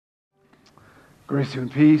Grace to you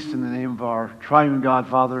and peace in the name of our triune God,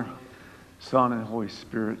 Father, Son, and Holy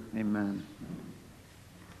Spirit. Amen.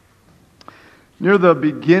 Near the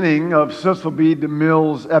beginning of Cecil B.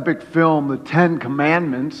 DeMille's epic film, The Ten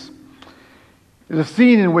Commandments, is a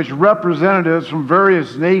scene in which representatives from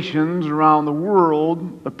various nations around the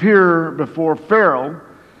world appear before Pharaoh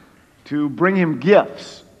to bring him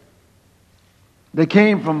gifts. They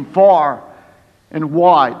came from far and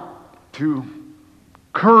wide to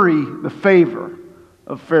curry the favor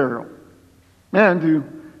of Pharaoh and to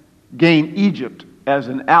gain Egypt as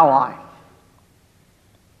an ally.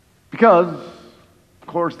 Because, of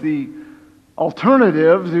course, the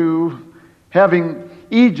alternative to having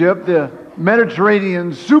Egypt, the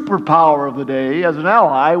Mediterranean superpower of the day, as an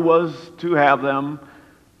ally was to have them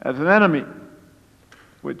as an enemy,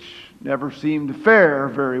 which never seemed to fare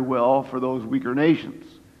very well for those weaker nations.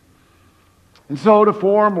 And so, to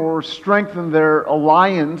form or strengthen their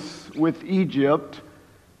alliance with Egypt,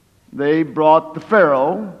 they brought the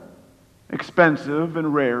Pharaoh expensive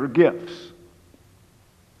and rare gifts.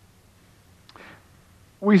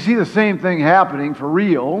 We see the same thing happening for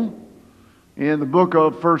real in the book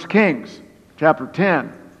of 1 Kings, chapter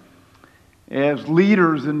 10, as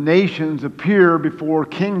leaders and nations appear before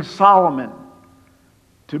King Solomon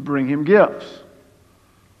to bring him gifts.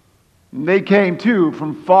 And they came too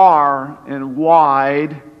from far and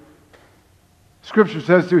wide, Scripture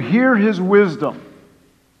says, to hear his wisdom.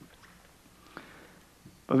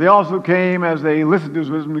 But they also came, as they listened to his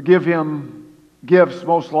wisdom, to give him gifts,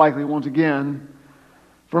 most likely, once again,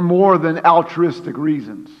 for more than altruistic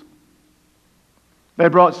reasons. They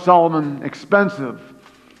brought Solomon expensive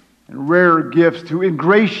and rare gifts to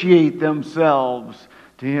ingratiate themselves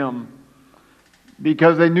to him,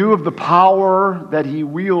 because they knew of the power that he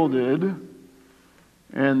wielded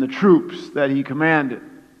and the troops that he commanded.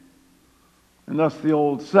 And thus the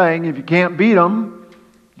old saying, if you can't beat them,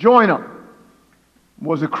 join them,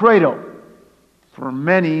 was a credo for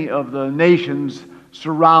many of the nations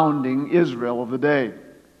surrounding Israel of the day.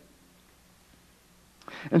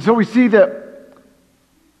 And so we see that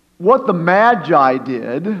what the Magi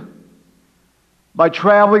did by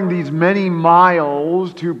traveling these many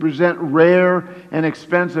miles to present rare and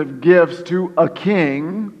expensive gifts to a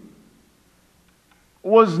king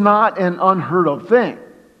was not an unheard of thing.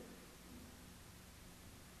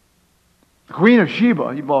 The Queen of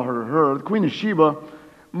Sheba, you've all heard of her, the Queen of Sheba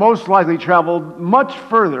most likely traveled much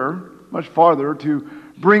farther to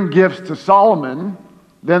bring gifts to Solomon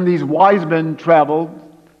than these wise men traveled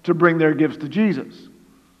to bring their gifts to Jesus.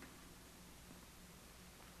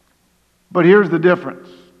 But here's the difference.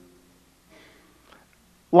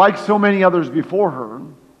 Like so many others before her,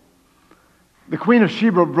 the Queen of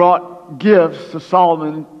Sheba brought gifts to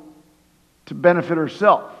Solomon to benefit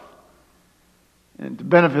herself and to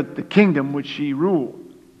benefit the kingdom which she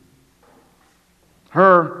ruled.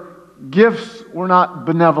 Her gifts were not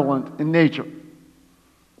benevolent in nature,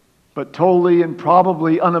 but totally and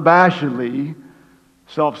probably unabashedly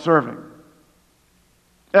self-serving,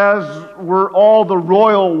 as were all the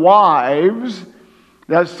royal wives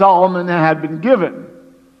that Solomon had been given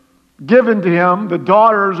to him, the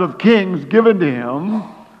daughters of kings given to him,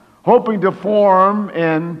 hoping to form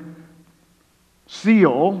and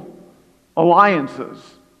seal alliances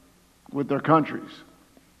with their countries.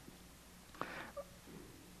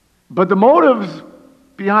 But the motives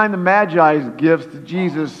behind the Magi's gifts to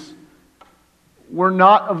Jesus were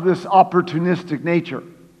not of this opportunistic nature.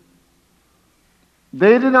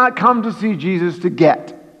 They did not come to see Jesus to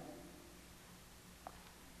get,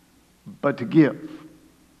 but to give.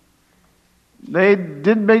 They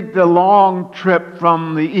didn't make the long trip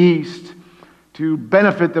from the east to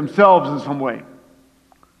benefit themselves in some way,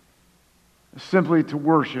 simply to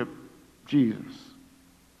worship Jesus.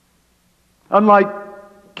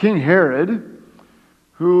 Unlike King Herod,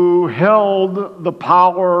 who held the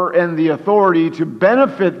power and the authority to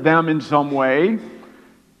benefit them in some way,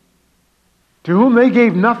 to whom they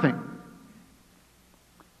gave nothing.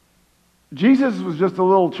 Jesus was just a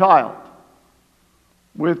little child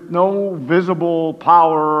with no visible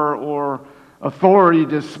power or authority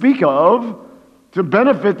to speak of to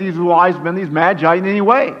benefit these wise men, these Magi, in any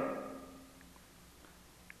way.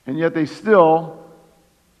 And yet they still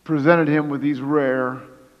presented him with these rare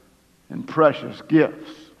and precious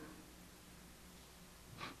gifts.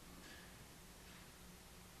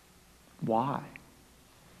 Why?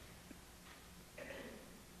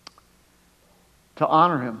 To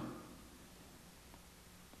honor him.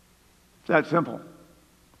 It's that simple.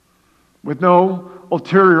 With no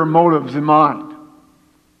ulterior motives in mind.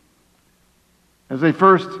 As they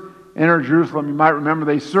first entered Jerusalem, you might remember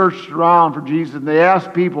they searched around for Jesus and they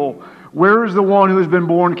asked people, Where is the one who has been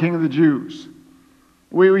born King of the Jews?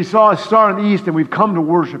 We saw a star in the east and we've come to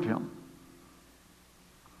worship him.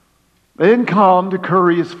 They didn't come to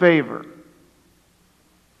curry his favor,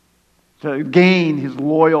 to gain his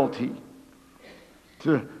loyalty,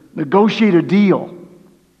 to negotiate a deal,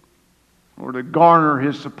 or to garner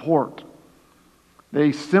his support.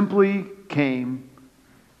 They simply came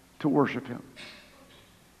to worship him.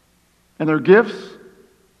 And their gifts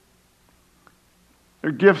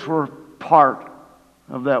were part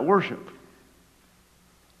of that worship.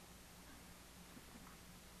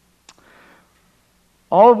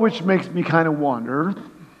 All of which makes me kind of wonder,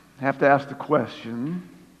 have to ask the question,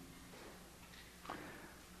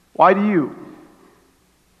 why do you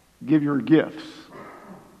give your gifts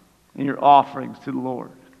and your offerings to the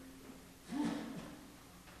Lord?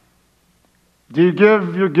 Do you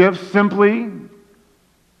give your gifts simply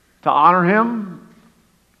to honor him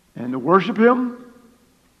and to worship him?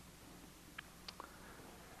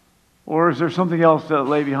 Or is there something else that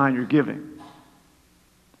lay behind your giving?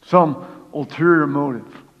 Some ulterior motive,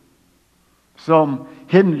 some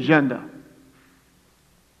hidden agenda.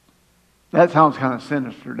 That sounds kind of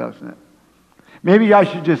sinister, doesn't it? Maybe I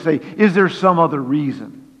should just say, is there some other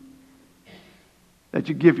reason that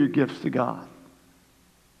you give your gifts to God?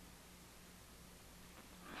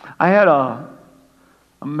 I had a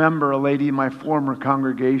member, a lady in my former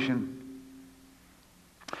congregation,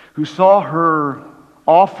 who saw her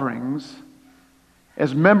offerings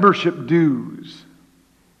as membership dues.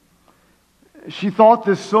 She thought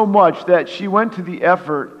this so much that she went to the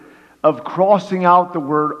effort of crossing out the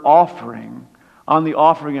word offering on the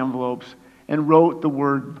offering envelopes and wrote the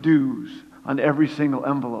word dues on every single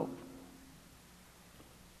envelope.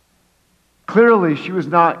 Clearly, she was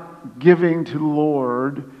not giving to the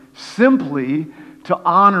Lord simply to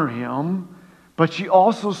honor him, but she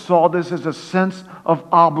also saw this as a sense of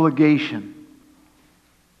obligation.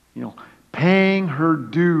 Paying her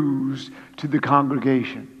dues to the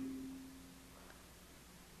congregation.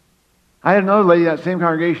 I had another lady in that same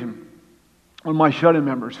congregation, one of my shut-in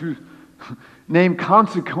members, whose name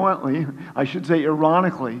consequently, I should say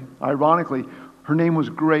ironically, her name was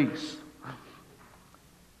Grace,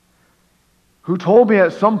 who told me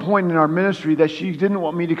at some point in our ministry that she didn't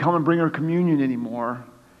want me to come and bring her communion anymore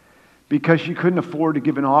because she couldn't afford to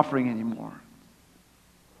give an offering anymore.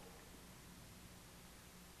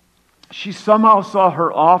 She somehow saw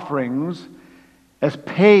her offerings as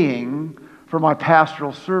paying for my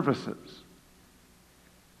pastoral services,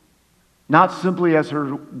 not simply as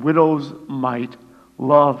her widow's mite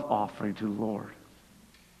love offering to the Lord.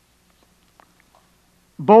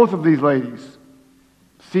 Both of these ladies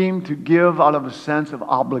seemed to give out of a sense of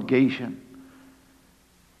obligation,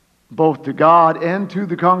 both to God and to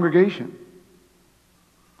the congregation.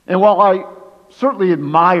 And while I certainly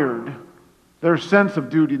admired their sense of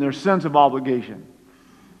duty, their sense of obligation,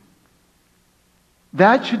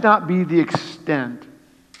 that should not be the extent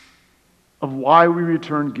of why we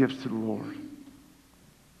return gifts to the Lord.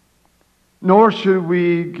 Nor should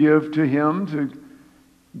we give to him to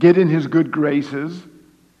get in his good graces,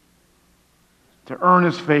 to earn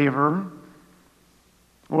his favor,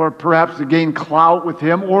 or perhaps to gain clout with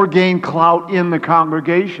him, or gain clout in the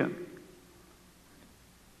congregation.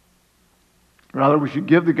 Rather, we should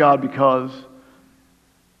give to God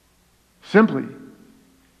simply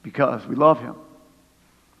because we love him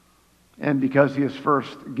and because he has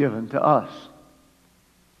first given to us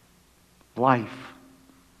life,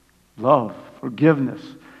 love, forgiveness,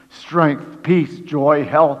 strength, peace, joy,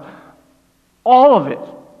 health. All of it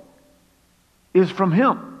is from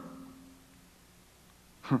him.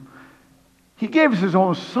 He gave us his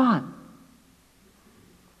own Son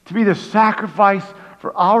to be the sacrifice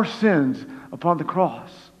for our sins upon the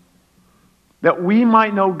cross, that we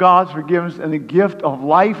might know God's forgiveness and the gift of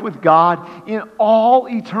life with God in all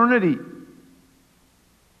eternity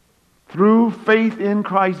through faith in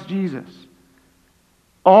Christ Jesus.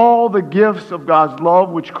 All the gifts of God's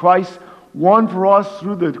love which Christ won for us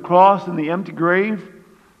through the cross and the empty grave,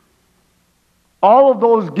 all of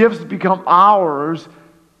those gifts become ours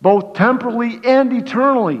both temporally and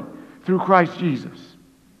eternally through Christ Jesus.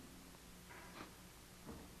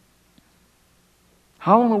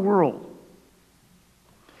 How in the world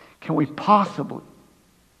can we possibly,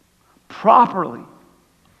 properly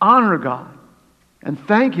honor God and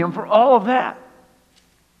thank him for all of that?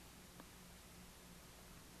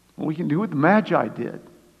 Well, we can do what the Magi did.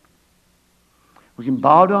 We can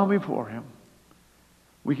bow down before him.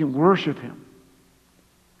 We can worship him.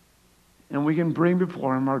 And we can bring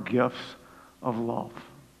before him our gifts of love.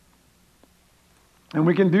 And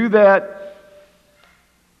we can do that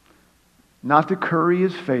not to curry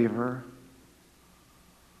His favor,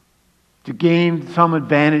 to gain some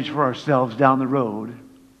advantage for ourselves down the road,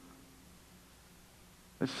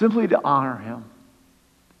 but simply to honor Him.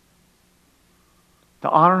 To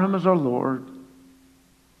honor Him as our Lord,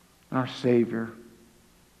 and our Savior,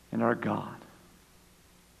 and our God.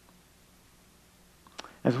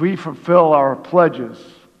 As we fulfill our pledges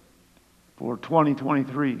for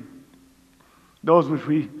 2023, those which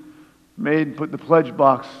we made and put in the pledge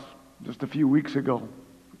box just a few weeks ago,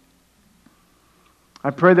 I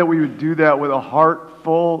pray that we would do that with a heart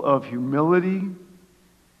full of humility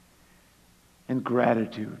and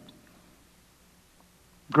gratitude.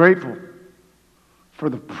 Grateful for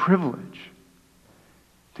the privilege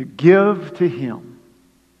to give to Him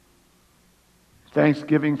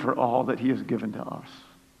thanksgiving for all that He has given to us.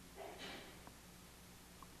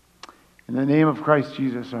 In the name of Christ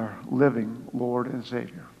Jesus, our living Lord and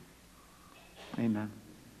Savior. Amen.